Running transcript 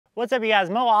What's up, you guys?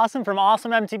 Mo Awesome from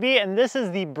Awesome MTB, and this is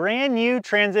the brand new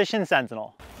Transition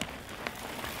Sentinel.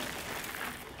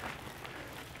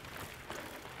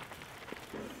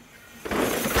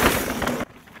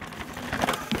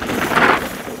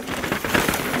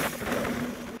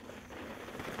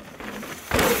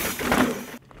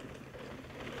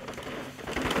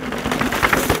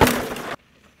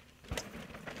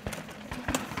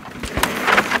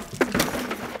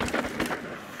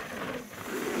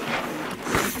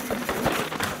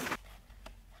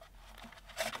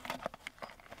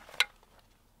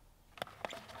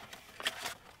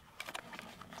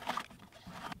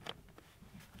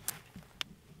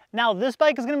 Now, this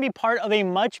bike is going to be part of a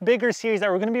much bigger series that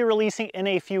we're going to be releasing in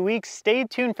a few weeks. Stay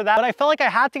tuned for that. But I felt like I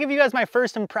had to give you guys my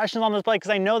first impressions on this bike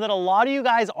because I know that a lot of you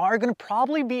guys are going to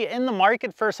probably be in the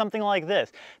market for something like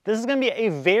this. This is going to be a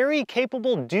very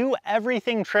capable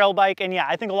do-everything trail bike, and yeah,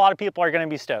 I think a lot of people are going to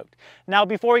be stoked. Now,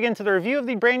 before we get into the review of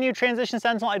the brand new Transition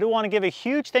Sentinel, I do want to give a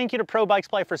huge thank you to Pro Bike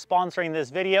Supply for sponsoring this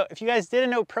video. If you guys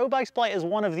didn't know, Pro Bike Supply is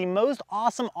one of the most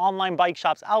awesome online bike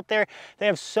shops out there. They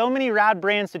have so many rad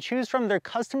brands to choose from. Their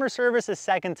customer service is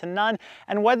second to none,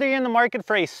 and whether you're in the market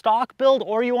for a stock build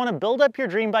or you want to build up your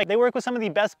dream bike, they work with some of the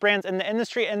best brands in the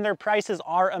industry, and their prices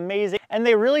are amazing, and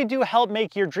they really do help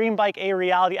make your dream bike a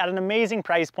reality at an amazing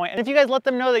price point. And if you guys let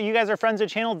them know that you guys are friends of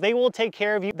the channel, they will take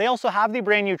care of you. They also have the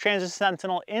brand new Transition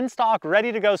Sentinel in stock,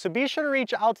 ready to go, so be sure to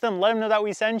reach out to them, let them know that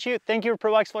we sent you. Thank you,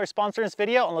 Pro Bike Supply, for sponsoring this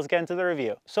video, and let's get into the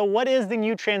review. So what is the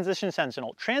new Transition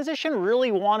Sentinel? Transition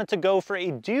really wanted to go for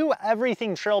a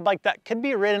do-everything trail bike that could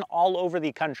be ridden all over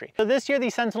the country. So this year,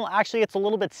 the Sentinel actually gets a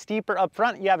little bit steeper up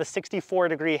front. You have a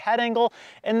 64-degree head angle.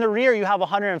 In the rear, you have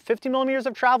 150 millimeters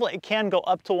of travel. It can go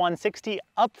up to 160.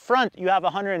 Up front, you have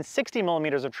 160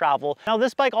 millimeters of travel. Now,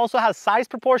 this bike also has size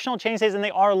proportional chainstays, and they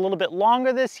are a little bit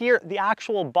longer this year. The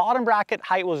actual bottom bracket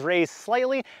height was raised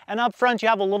slightly, and up front, you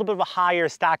have a little bit of a higher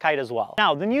stack height as well.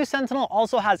 Now, the new Sentinel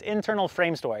also has internal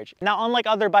frame storage. Now, unlike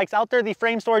other bikes out there, the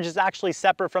frame storage is actually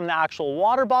separate from the actual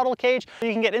water bottle cage, so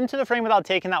you can get into the frame without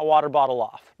taking that water bottle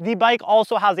off. The bike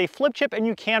also has a flip chip, and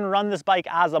you can run this bike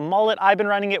as a mullet. I've been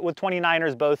running it with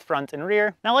 29ers, both front and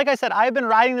rear. Now, like I said, I've been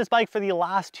riding this bike for the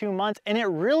last 2 months, and it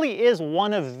really is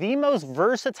one of the most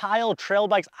versatile trail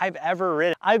bikes I've ever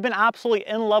ridden. I've been absolutely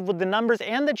in love with the numbers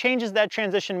and the changes that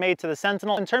Transition made to the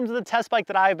Sentinel. In terms of the test bike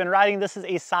that I've been riding, this is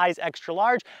a size extra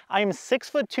large. I am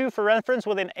 6'2" for reference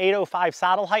with an 805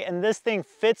 saddle height, and this thing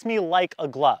fits me like a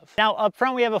glove. Now, up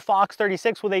front, we have a Fox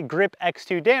 36 with a Grip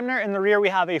X2 dampener. In the rear, we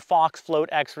have a Fox Float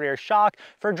X rear shock.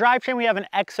 For drivetrain, we have an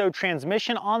EXO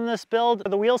transmission on this build. For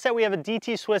the wheel set, we have a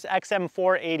DT Swiss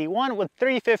XM481 with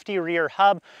 350 rear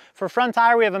hub. For front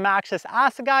tire, we have a Maxxis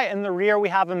Assegai. In the rear, we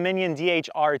have a Minion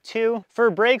DHR2. For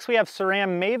brakes, we have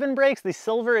SRAM Maven brakes, the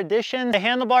silver edition. The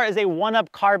handlebar is a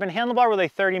 1-up carbon handlebar with a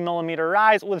 30mm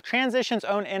rise with Transition's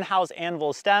own in-house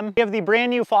anvil stem. We have the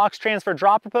brand new Fox Transfer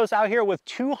dropper post out here with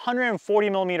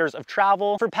 240mm of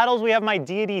travel. For pedals, we have my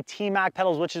Deity T-Mac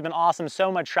pedals, which has been awesome.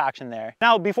 So much traction there.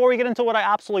 Now, before we get into what I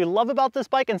absolutely love about this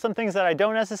bike and some things that I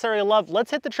don't necessarily love,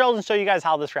 let's hit the trails and show you guys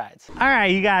how this rides. All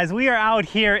right, you guys, we are out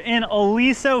here in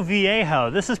Aliso Viejo.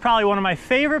 This is probably one of my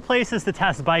favorite places to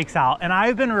test bikes out, and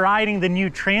I've been riding the new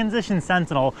Transition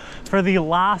Sentinel for the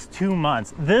last 2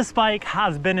 months. This bike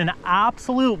has been an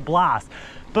absolute blast,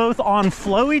 both on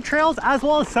flowy trails as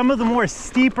well as some of the more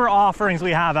steeper offerings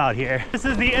we have out here. This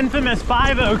is the infamous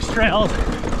Five Oaks trails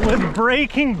with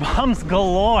braking bumps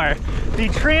galore. The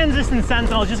Transition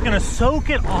Sentinel is just gonna soak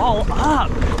it all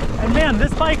up. And man,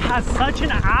 this bike has such an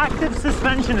active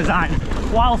suspension design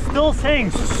while still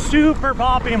staying super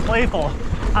poppy and playful.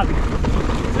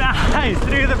 Nice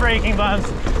through the braking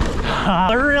bumps.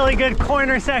 Really good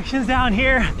corner sections down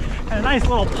here and a nice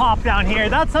little pop down here.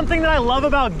 That's something that I love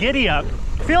about Giddy Up.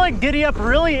 I feel like Giddy Up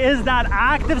really is that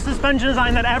active suspension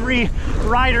design that every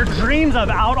rider dreams of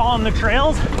out on the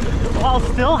trails while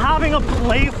still having a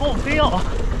playful feel.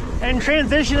 And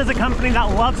Transition is a company that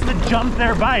loves to jump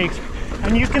their bikes,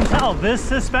 and you can tell this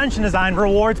suspension design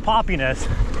rewards poppiness.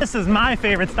 This is my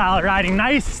favorite style of riding.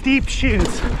 Nice steep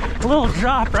chutes, a little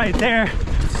drop right there,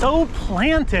 so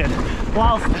planted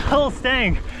while still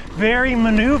staying very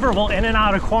maneuverable in and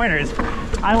out of corners.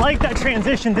 I like that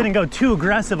Transition didn't go too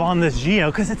aggressive on this Geo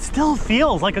because it still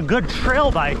feels like a good trail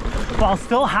bike while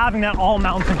still having that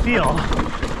all-mountain feel.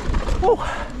 Whew.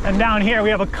 And down here,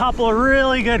 we have a couple of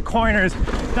really good corners.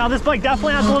 Now, this bike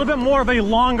definitely has a little bit more of a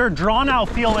longer, drawn-out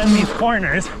feel in these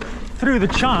corners through the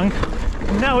chunk.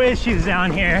 No issues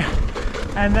down here.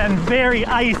 And then very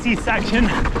icy section,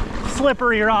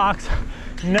 slippery rocks.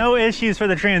 No issues for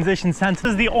the Transition Sentinel.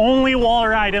 This is the only wall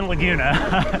ride in Laguna.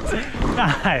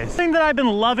 Nice. The thing that I've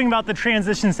been loving about the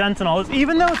Transition Sentinel is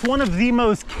even though it's one of the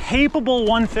most capable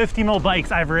 150 mil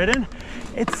bikes I've ridden,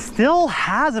 it still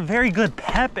has a very good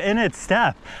pep in its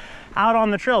step out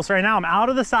on the trail. So right now I'm out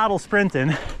of the saddle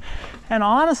sprinting, and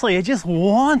honestly, it just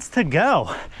wants to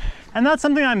go. And that's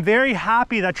something I'm very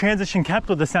happy that Transition kept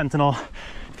with the Sentinel.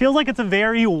 Feels like it's a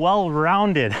very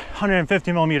well-rounded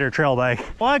 150 millimeter trail bike.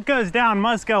 What goes down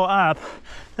must go up.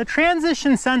 The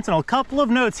Transition Sentinel, couple of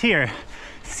notes here.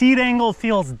 Seat angle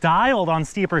feels dialed on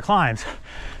steeper climbs.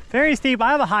 Very steep.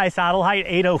 I have a high saddle height,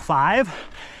 805,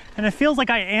 and it feels like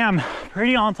I am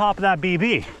pretty on top of that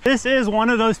BB. This is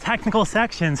one of those technical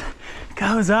sections.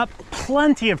 Goes up,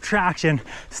 plenty of traction.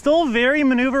 Still very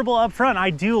maneuverable up front.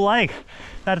 I do like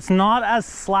that it's not as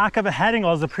slack of a head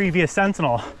angle as the previous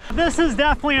Sentinel. This is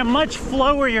definitely a much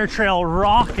flowier trail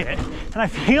rocket, and I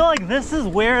feel like this is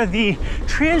where the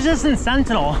Transition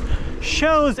Sentinel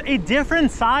shows a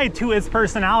different side to its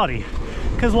personality.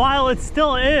 Because while it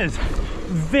still is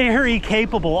very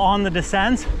capable on the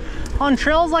descents, on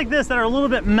trails like this that are a little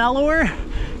bit mellower,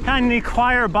 kind of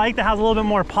require a bike that has a little bit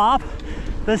more pop,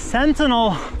 the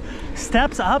Sentinel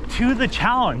steps up to the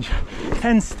challenge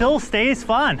and still stays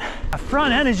fun. The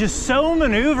front end is just so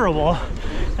maneuverable,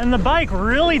 and the bike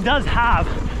really does have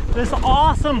this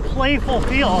awesome playful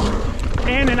feel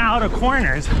in and out of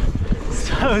corners.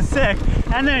 So sick.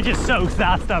 And then it just soaks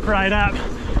that stuff right up.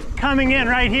 Coming in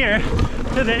right here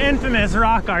to the infamous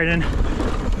rock garden.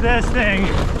 This thing,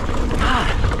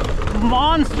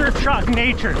 monster truck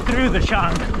nature through the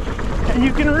chunk. And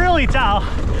you can really tell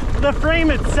the frame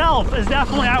itself is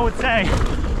definitely, I would say,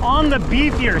 on the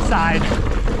beefier side.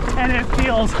 And it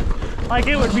feels like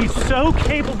it would be so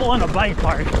capable in a bike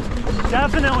park.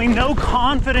 Definitely no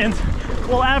confidence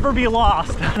will ever be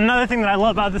lost. Another thing that I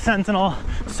love about the Sentinel,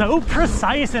 so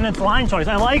precise in its line choice.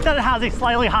 I like that it has a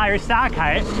slightly higher stack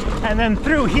height, and then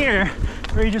through here,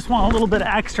 where you just want a little bit of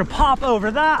extra pop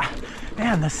over that,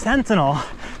 man, the Sentinel,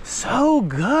 so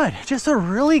good. Just a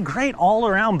really great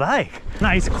all-around bike.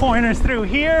 Nice corners through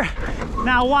here.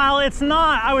 Now, while it's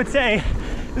not, I would say,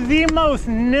 the most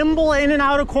nimble in and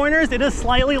out of corners, it is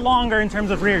slightly longer in terms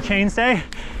of rear chainstay.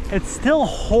 It still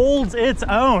holds its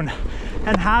own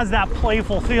and has that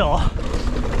playful feel.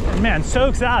 And man,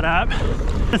 soaks that up.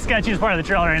 The sketchiest part of the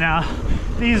trail right now.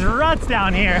 These ruts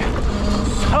down here,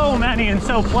 so many and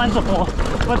so plentiful,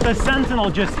 but the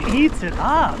Sentinel just eats it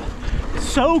up.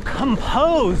 So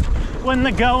composed when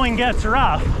the going gets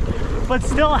rough, but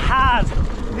still has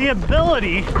the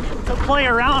ability to play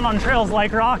around on trails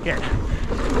like Rocket.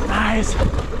 Nice.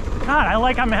 God, I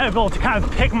like I'm able to kind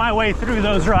of pick my way through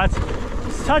those ruts.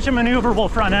 Such a maneuverable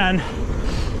front end.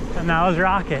 And that was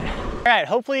Rocket. All right,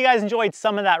 hopefully you guys enjoyed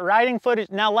some of that riding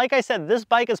footage. Now, like I said, this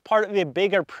bike is part of a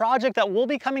bigger project that will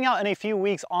be coming out in a few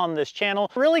weeks on this channel.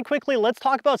 Really quickly, let's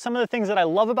talk about some of the things that I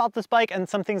love about this bike and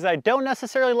some things that I don't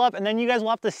necessarily love, and then you guys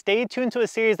will have to stay tuned to a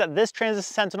series that this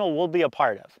Transition Sentinel will be a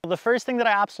part of. The first thing that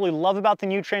I absolutely love about the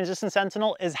new Transition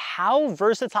Sentinel is how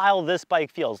versatile this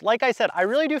bike feels. Like I said, I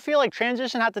really do feel like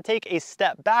Transition had to take a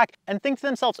step back and think to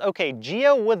themselves, okay,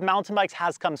 Geo with mountain bikes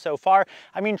has come so far.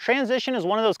 I mean, Transition is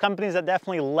one of those companies that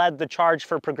definitely led the charge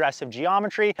for progressive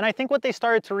geometry. And I think what they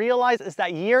started to realize is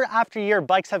that year after year,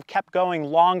 bikes have kept going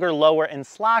longer, lower, and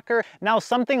slacker. Now,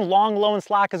 something long, low, and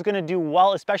slack is going to do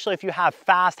well, especially if you have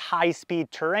fast, high-speed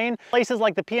terrain. Places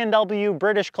like the PNW,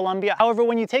 British Columbia. However,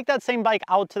 when you take that same bike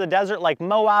out to the desert like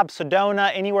Moab, Sedona,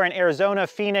 anywhere in Arizona,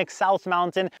 Phoenix, South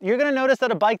Mountain, you're going to notice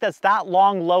that a bike that's that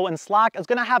long, low, and slack is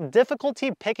going to have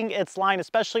difficulty picking its line,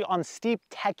 especially on steep,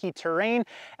 techy terrain.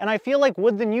 And I feel like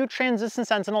with the new Transition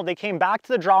Sentinel, they came back to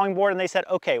the drawing board and they said,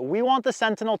 okay, we want the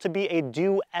Sentinel to be a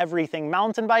do-everything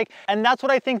mountain bike, and that's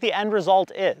what I think the end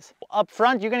result is. Up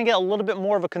front, you're gonna get a little bit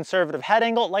more of a conservative head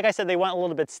angle. Like I said, they went a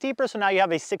little bit steeper, so now you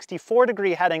have a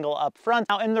 64-degree head angle up front.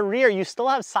 Now in the rear, you still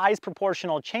have size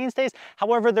proportional chainstays.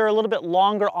 However, they're a little bit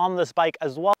longer on this bike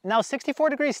as well. Now 64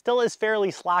 degrees still is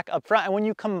fairly slack up front, and when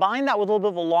you combine that with a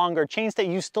little bit of a longer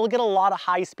chainstay, you still get a lot of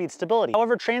high-speed stability.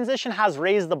 However, Transition has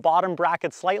raised the bottom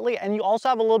bracket slightly, and you also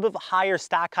have a little bit of a higher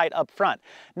stack height up front.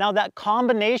 Now that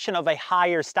combination of a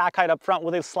higher stack height up front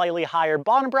with a slightly higher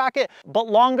bottom bracket, but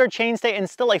longer chainstay and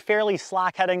still a fairly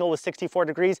slack head angle with 64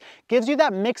 degrees gives you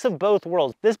that mix of both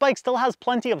worlds. This bike still has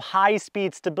plenty of high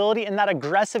speed stability and that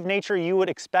aggressive nature you would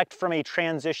expect from a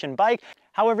Transition bike.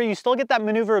 However, you still get that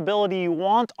maneuverability you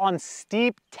want on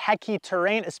steep, techie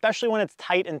terrain, especially when it's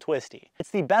tight and twisty.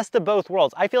 It's the best of both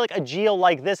worlds. I feel like a Geo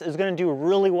like this is gonna do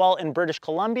really well in British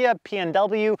Columbia,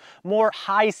 PNW, more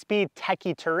high-speed,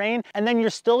 techie terrain, and then you're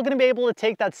still gonna be able to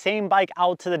take that same bike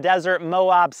out to the desert,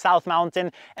 Moab, South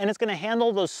Mountain, and it's gonna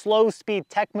handle those slow speed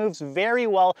tech moves very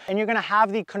well, and you're gonna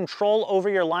have the control over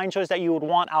your line choice that you would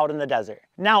want out in the desert.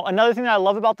 Now, another thing that I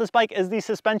love about this bike is the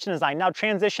suspension design. Now,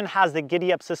 Transition has the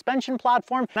Giddy Up suspension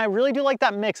platform, and I really do like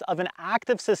that mix of an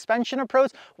active suspension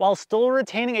approach while still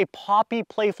retaining a poppy,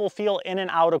 playful feel in and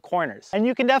out of corners. And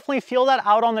you can definitely feel that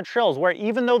out on the trails, where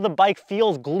even though the bike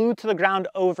feels glued to the ground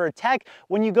over tech,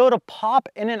 when you go to pop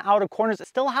in and out of corners, it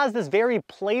still has this very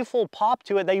playful pop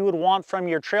to it that you would want from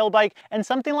your trail bike. And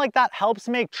something like that helps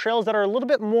make trails that are a little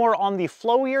bit more on the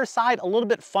flowier side a little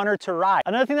bit funner to ride.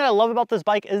 Another thing that I love about this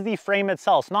bike is the frame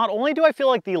itself. So not only do I feel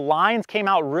like the lines came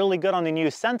out really good on the new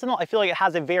Sentinel, I feel like it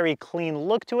has a very clean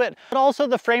look to it, but also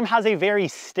the frame has a very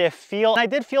stiff feel. And I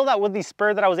did feel that with the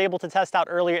spur that I was able to test out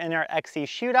earlier in our XC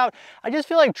shootout. I just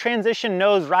feel like Transition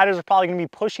knows riders are probably gonna be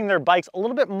pushing their bikes a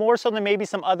little bit more so than maybe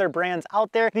some other brands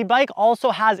out there. The bike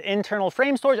also has internal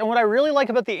frame storage, and what I really like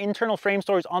about the internal frame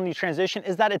storage on the Transition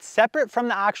is that it's separate from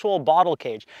the actual bottle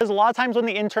cage. Because a lot of times when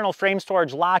the internal frame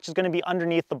storage latch is gonna be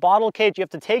underneath the bottle cage, you have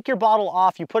to take your bottle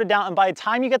off, you put it down, and by the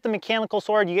time you get the mechanical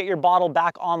storage, you get your bottle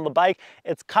back on the bike.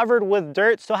 It's covered with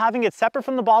dirt, so having it separate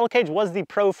from the bottle cage was the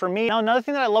pro for me. Now, another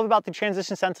thing that I love about the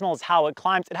Transition Sentinel is how it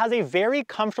climbs. It has a very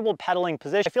comfortable pedaling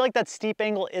position. I feel like that steep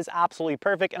angle is absolutely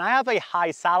perfect, and I have a high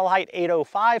saddle height,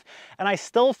 805, and I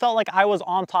still felt like I was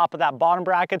on top of that bottom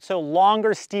bracket, so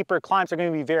longer, steeper climbs are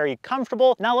gonna be very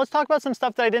comfortable. Now, let's talk about some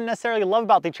stuff that I didn't necessarily love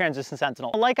about the Transition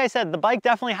Sentinel. Like I said, the bike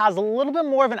definitely has a little bit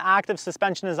more of an active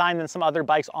suspension design than some other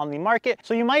bikes on the market,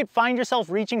 so you might find yourself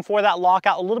reaching for that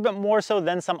lockout a little bit more so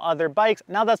than some other bikes.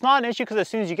 Now, that's not an issue because as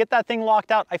soon as you get that thing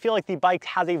locked out, I feel like the bike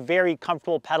has a very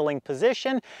comfortable pedaling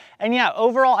position. And yeah,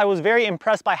 overall, I was very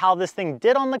impressed by how this thing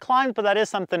did on the climbs, but that is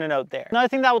something to note there. Another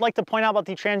thing that I would like to point out about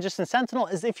the Transition Sentinel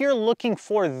is if you're looking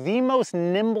for the most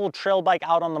nimble trail bike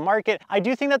out on the market, I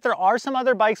do think that there are some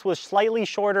other bikes with slightly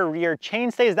shorter rear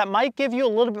chainstays that might give you a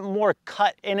little bit more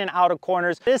cut in and out of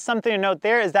corners. There is something to note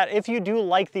there is that if you do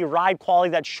like the ride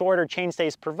quality that shorter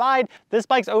chainstays provide, this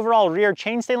bike's overall rear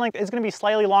chainstay length is going to be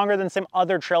slightly longer than some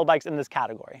other trail bikes in this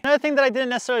category. Another thing that I didn't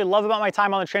necessarily love about my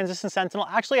time on the Transition Sentinel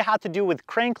actually had to do with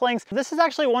crank lengths. This is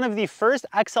actually one of the first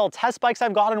XL test bikes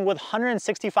I've gotten with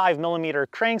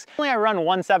 165mm cranks. Normally I run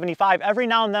 175. Every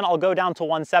now and then I'll go down to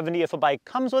 170 if a bike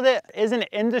comes with it. It is an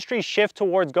industry shift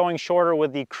towards going shorter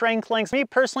with the crank lengths. Me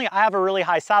personally, I have a really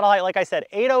high saddle height, like I said,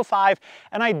 805,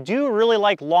 and I do really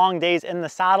like long days in the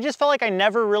saddle. I just felt like I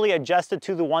never really adjusted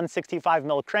to the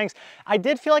 165mm cranks. I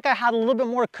did feel like I had a little bit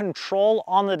more control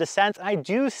on the descents, and I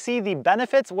do see the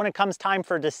benefits when it comes time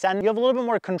for descent. You have a little bit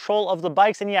more control of the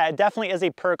bikes, and yeah, it definitely is a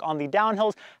perk on the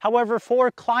downhills. However,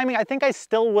 for climbing, I think I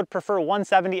still would prefer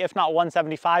 170, if not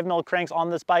 175mm cranks on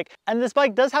this bike. And this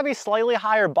bike does have a slightly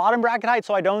higher bottom bracket height,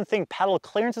 so I don't think pedal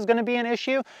clearance is going to be an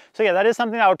issue. So yeah, that is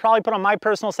something I would probably put on my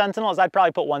personal Sentinel, is I'd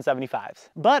probably put 175s.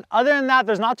 But other than that,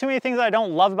 there's not too many things that I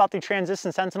don't love about the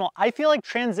Transition Sentinel. I feel like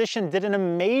Transition did an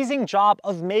amazing job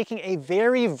of making a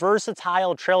very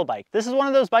versatile trail bike. This is one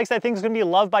of those bikes I think is going to be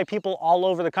loved by people all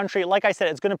over the country. Like I said,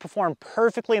 it's going to perform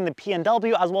perfectly in the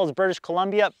PNW as well as British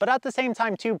Columbia, but at the same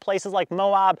time too, places like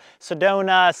Moab,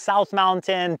 Sedona, South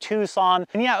Mountain, Tucson.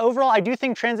 And yeah, overall, I do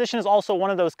think Transition is also one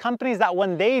of those companies that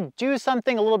when they do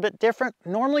something a little bit different,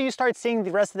 normally you start seeing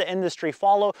the rest of the industry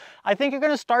follow. I think you're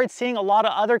going to start seeing a lot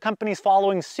of other companies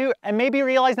following suit and maybe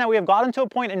realizing that we have gotten to a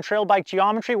point in trail bike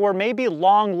geometry where maybe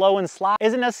long, low, and slack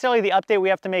isn't necessarily the update we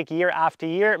have to make year after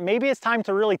year. Maybe it's time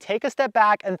to really take a step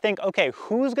back and think, okay,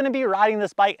 who's going to be riding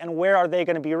this bike and where are they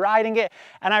going to be riding it?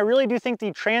 And I really do think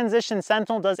the Transition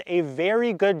Sentinel does a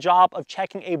very good job of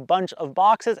checking a bunch of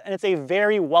boxes, and it's a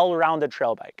very well-rounded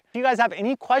trail bike. If you guys have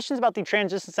any questions about the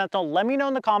Transition Sentinel, let me know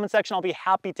in the comment section. I'll be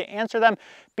happy to answer them.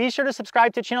 Be sure to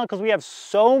subscribe to the channel because we have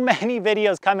so many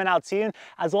videos coming out soon,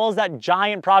 as well as that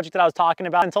giant project that I was talking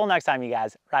about. Until next time, you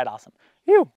guys, ride awesome. You.